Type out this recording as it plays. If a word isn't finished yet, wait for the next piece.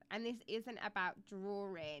And this isn't about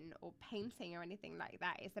drawing or painting or anything like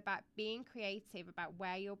that. It's about being creative about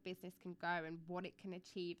where your business can go and what it can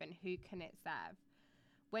achieve and who can it serve.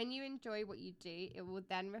 When you enjoy what you do, it will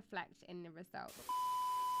then reflect in the results.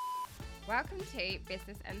 Welcome to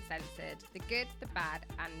Business Uncensored, the good, the bad,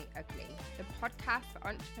 and the ugly. The podcast for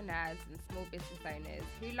entrepreneurs and small business owners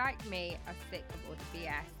who, like me, are sick of all the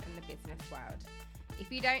BS in the business world.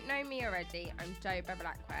 If you don't know me already, I'm Jo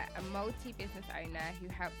Bevilacqua, a multi-business owner who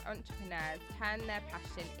helps entrepreneurs turn their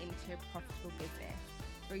passion into a profitable business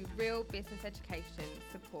through real business education,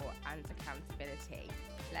 support, and accountability.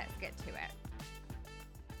 Let's get to it.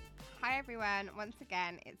 Hi everyone, once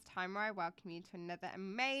again, it's time where I welcome you to another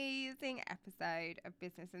amazing episode of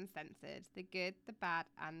Business Uncensored, the good, the bad,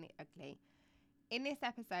 and the ugly. In this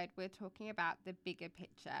episode, we're talking about the bigger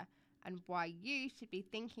picture and why you should be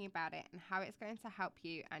thinking about it and how it's going to help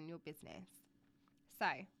you and your business. So,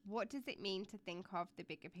 what does it mean to think of the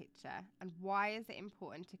bigger picture and why is it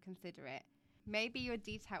important to consider it? Maybe you're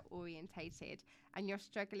detail orientated and you're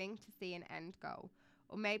struggling to see an end goal,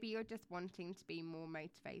 or maybe you're just wanting to be more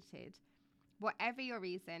motivated. Whatever your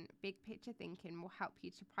reason, big picture thinking will help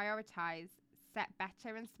you to prioritize, set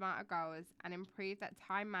better and smarter goals, and improve that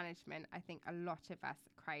time management I think a lot of us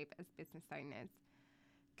crave as business owners.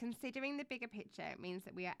 Considering the bigger picture means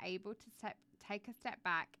that we are able to take a step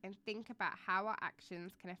back and think about how our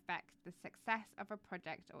actions can affect the success of a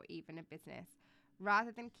project or even a business,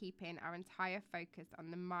 rather than keeping our entire focus on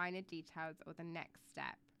the minor details or the next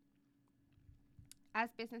step. As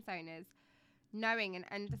business owners, knowing and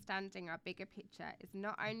understanding our bigger picture is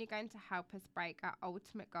not only going to help us break our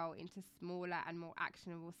ultimate goal into smaller and more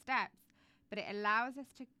actionable steps, but it allows us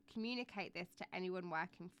to communicate this to anyone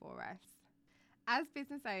working for us. As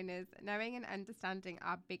business owners, knowing and understanding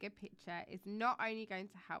our bigger picture is not only going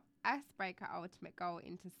to help us break our ultimate goal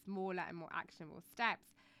into smaller and more actionable steps,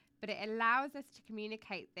 but it allows us to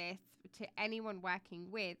communicate this to anyone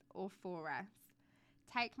working with or for us.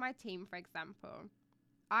 Take my team, for example.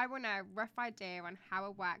 I will know a rough idea on how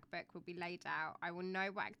a workbook will be laid out. I will know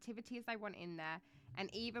what activities I want in there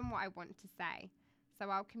and even what I want to say. So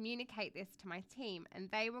I'll communicate this to my team and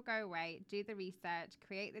they will go away, do the research,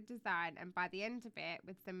 create the design, and by the end of it,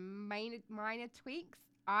 with some minor tweaks,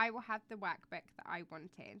 I will have the workbook that I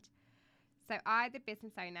wanted. So I, the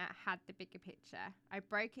business owner, had the bigger picture. I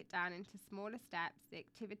broke it down into smaller steps, the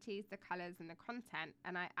activities, the colours, and the content,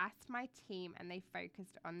 and I asked my team and they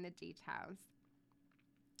focused on the details.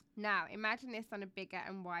 Now, imagine this on a bigger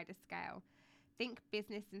and wider scale. Think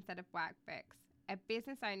business instead of workbooks. A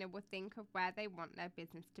business owner will think of where they want their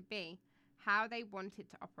business to be, how they want it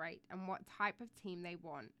to operate, and what type of team they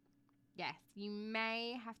want. Yes, you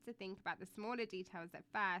may have to think about the smaller details at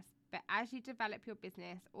first, but as you develop your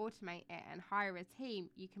business, automate it, and hire a team,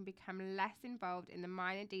 you can become less involved in the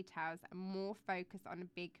minor details and more focused on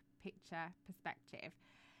a big picture perspective.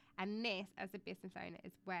 And this, as a business owner,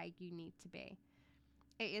 is where you need to be.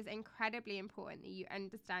 It is incredibly important that you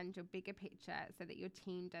understand your bigger picture so that your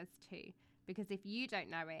team does too. Because if you don't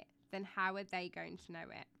know it, then how are they going to know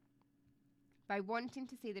it? By wanting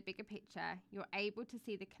to see the bigger picture, you're able to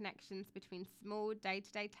see the connections between small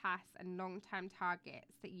day-to-day tasks and long-term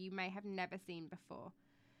targets that you may have never seen before.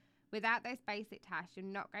 Without those basic tasks, you're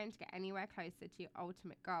not going to get anywhere closer to your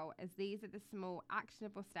ultimate goal, as these are the small,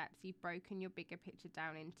 actionable steps you've broken your bigger picture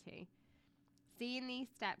down into. Seeing these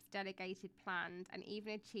steps delegated, planned, and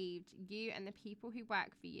even achieved, you and the people who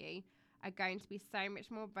work for you are going to be so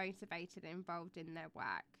much more motivated and involved in their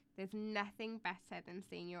work. There's nothing better than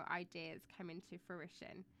seeing your ideas come into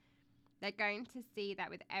fruition. They're going to see that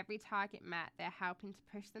with every target met, they're helping to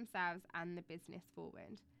push themselves and the business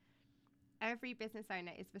forward. Every business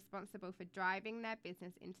owner is responsible for driving their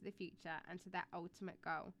business into the future and to their ultimate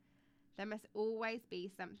goal. There must always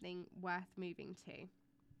be something worth moving to.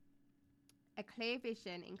 A clear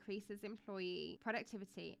vision increases employee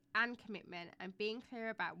productivity and commitment, and being clear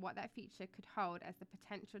about what that future could hold as the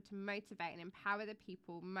potential to motivate and empower the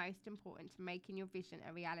people most important to making your vision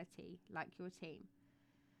a reality, like your team.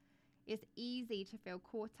 It's easy to feel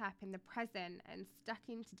caught up in the present and stuck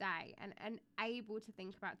in today and unable to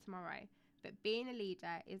think about tomorrow, but being a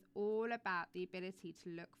leader is all about the ability to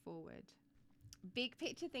look forward. Big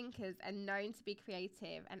picture thinkers are known to be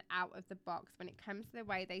creative and out of the box when it comes to the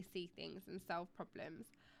way they see things and solve problems.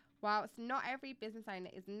 Whilst not every business owner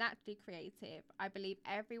is naturally creative, I believe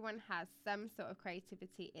everyone has some sort of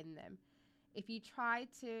creativity in them. If you try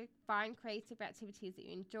to find creative activities that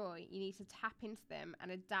you enjoy, you need to tap into them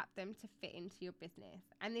and adapt them to fit into your business.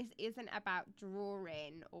 And this isn't about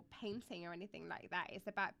drawing or painting or anything like that. It's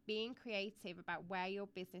about being creative about where your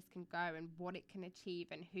business can go and what it can achieve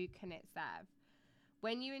and who can it serve.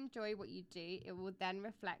 When you enjoy what you do, it will then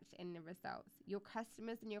reflect in the results. Your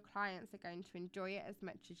customers and your clients are going to enjoy it as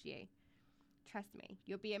much as you. Trust me,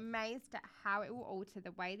 you'll be amazed at how it will alter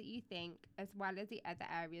the way that you think as well as the other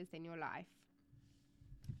areas in your life.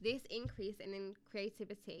 This increase in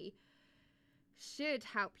creativity should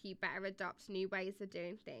help you better adopt new ways of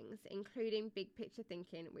doing things, including big picture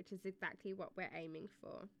thinking, which is exactly what we're aiming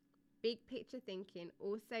for. Big picture thinking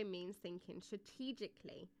also means thinking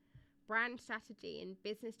strategically. Brand strategy and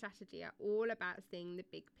business strategy are all about seeing the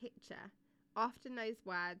big picture. Often those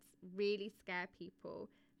words really scare people,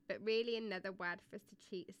 but really another word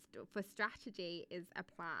for strategy is a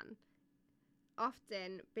plan.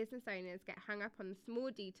 Often, business owners get hung up on the small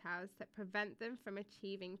details that prevent them from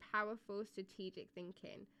achieving powerful strategic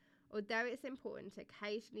thinking. Although it's important to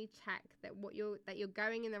occasionally check that you're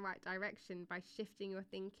going in the right direction by shifting your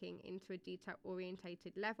thinking into a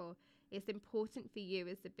detail-orientated level, it's important for you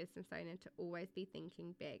as the business owner to always be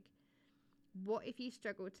thinking big. What if you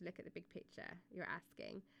struggle to look at the big picture, you're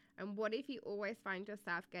asking? And what if you always find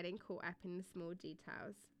yourself getting caught up in the small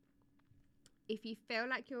details? If you feel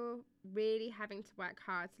like you're really having to work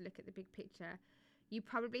hard to look at the big picture, you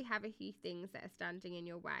probably have a few things that are standing in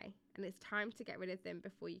your way, and it's time to get rid of them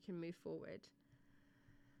before you can move forward.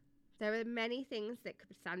 There are many things that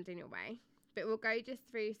could stand in your way, but we'll go just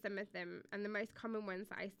through some of them and the most common ones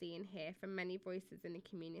that I see and hear from many voices in the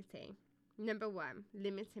community. Number 1,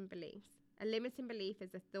 limiting beliefs. A limiting belief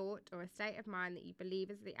is a thought or a state of mind that you believe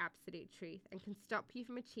is the absolute truth and can stop you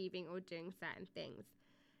from achieving or doing certain things.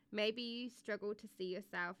 Maybe you struggle to see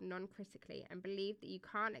yourself non-critically and believe that you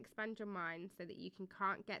can't expand your mind so that you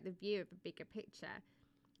can't get the view of a bigger picture.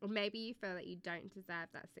 Or maybe you feel that you don't deserve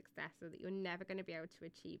that success or that you're never going to be able to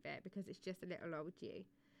achieve it because it's just a little old you.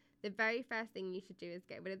 The very first thing you should do is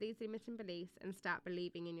get rid of these limiting beliefs and start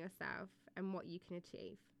believing in yourself and what you can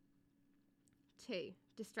achieve. 2,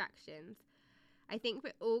 distractions. I think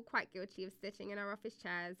we're all quite guilty of sitting in our office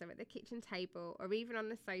chairs or at the kitchen table or even on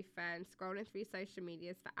the sofa and scrolling through social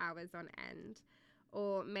medias for hours on end.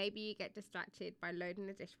 Or maybe you get distracted by loading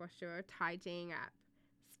the dishwasher or tidying up.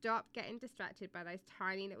 Stop getting distracted by those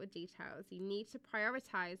tiny little details. You need to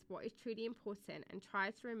prioritize what is truly important and try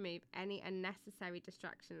to remove any unnecessary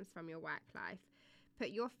distractions from your work life. Put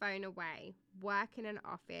your phone away. Work in an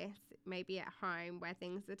office, maybe at home where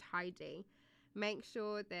things are tidy. Make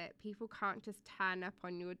sure that people can't just turn up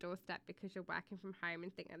on your doorstep because you're working from home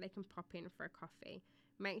and think that they can pop in for a coffee.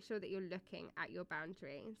 Make sure that you're looking at your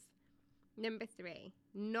boundaries. Number 3,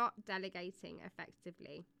 not delegating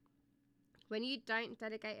effectively. When you don't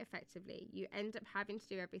delegate effectively, you end up having to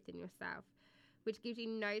do everything yourself, which gives you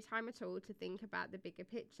no time at all to think about the bigger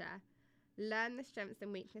picture. Learn the strengths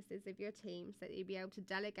and weaknesses of your team so that you'll be able to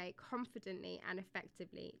delegate confidently and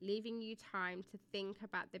effectively, leaving you time to think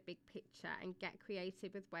about the big picture and get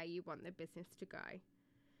creative with where you want the business to go.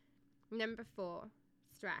 Number 4,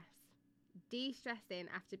 stress. De-stressing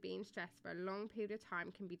after being stressed for a long period of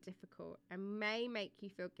time can be difficult and may make you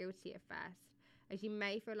feel guilty at first, as you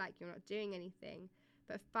may feel like you're not doing anything,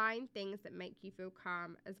 but find things that make you feel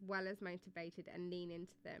calm as well as motivated and lean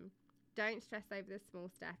into them. Don't stress over the small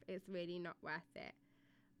stuff, it's really not worth it.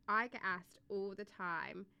 I get asked all the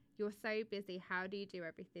time, you're so busy, how do you do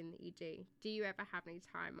everything that you do? Do you ever have any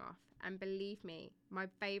time off? And believe me, my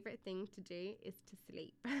favourite thing to do is to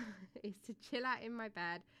sleep, is to chill out in my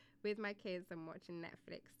bed with my kids and watching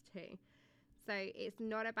Netflix too. So it's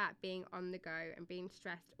not about being on the go and being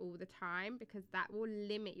stressed all the time, because that will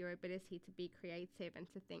limit your ability to be creative and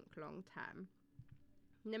to think long term.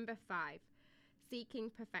 Number 5,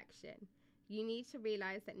 seeking perfection. You need to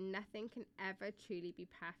realize that nothing can ever truly be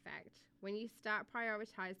perfect. When you start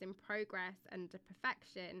prioritizing progress under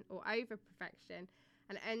perfection or over perfection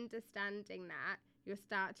and understanding that, you'll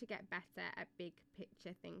start to get better at big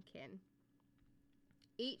picture thinking.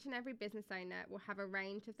 Each and every business owner will have a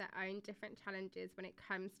range of their own different challenges when it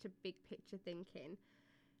comes to big picture thinking.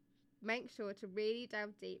 Make sure to really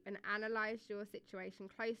delve deep and analyze your situation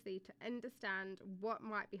closely to understand what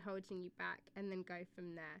might be holding you back and then go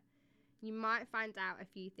from there. You might find out a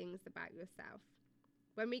few things about yourself.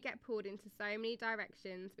 When we get pulled into so many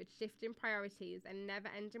directions with shifting priorities and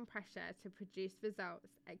never-ending pressure to produce results,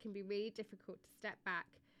 it can be really difficult to step back,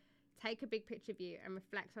 take a big picture view and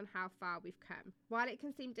reflect on how far we've come. While it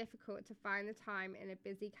can seem difficult to find the time in a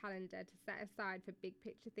busy calendar to set aside for big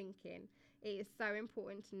picture thinking, it is so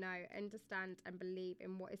important to know, understand and believe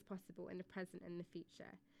in what is possible in the present and the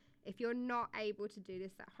future. If you're not able to do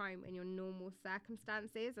this at home in your normal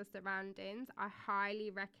circumstances or surroundings, I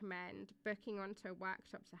highly recommend booking onto a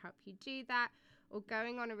workshop to help you do that, or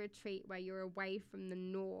going on a retreat where you're away from the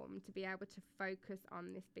norm to be able to focus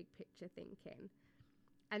on this big picture thinking.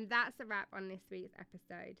 And that's a wrap on this week's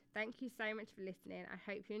episode. Thank you so much for listening.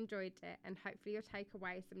 I hope you enjoyed it, and hopefully you'll take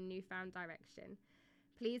away some newfound direction.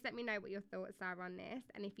 Please let me know what your thoughts are on this,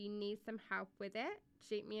 and if you need some help with it,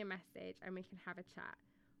 shoot me a message and we can have a chat.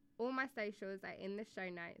 All my socials are in the show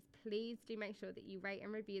notes. Please do make sure that you rate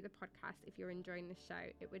and review the podcast if you're enjoying the show.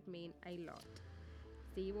 It would mean a lot.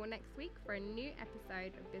 See you all next week for a new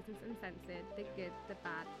episode of Business Uncensored, the good, the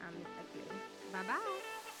bad, and the ugly.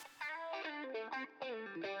 Bye-bye.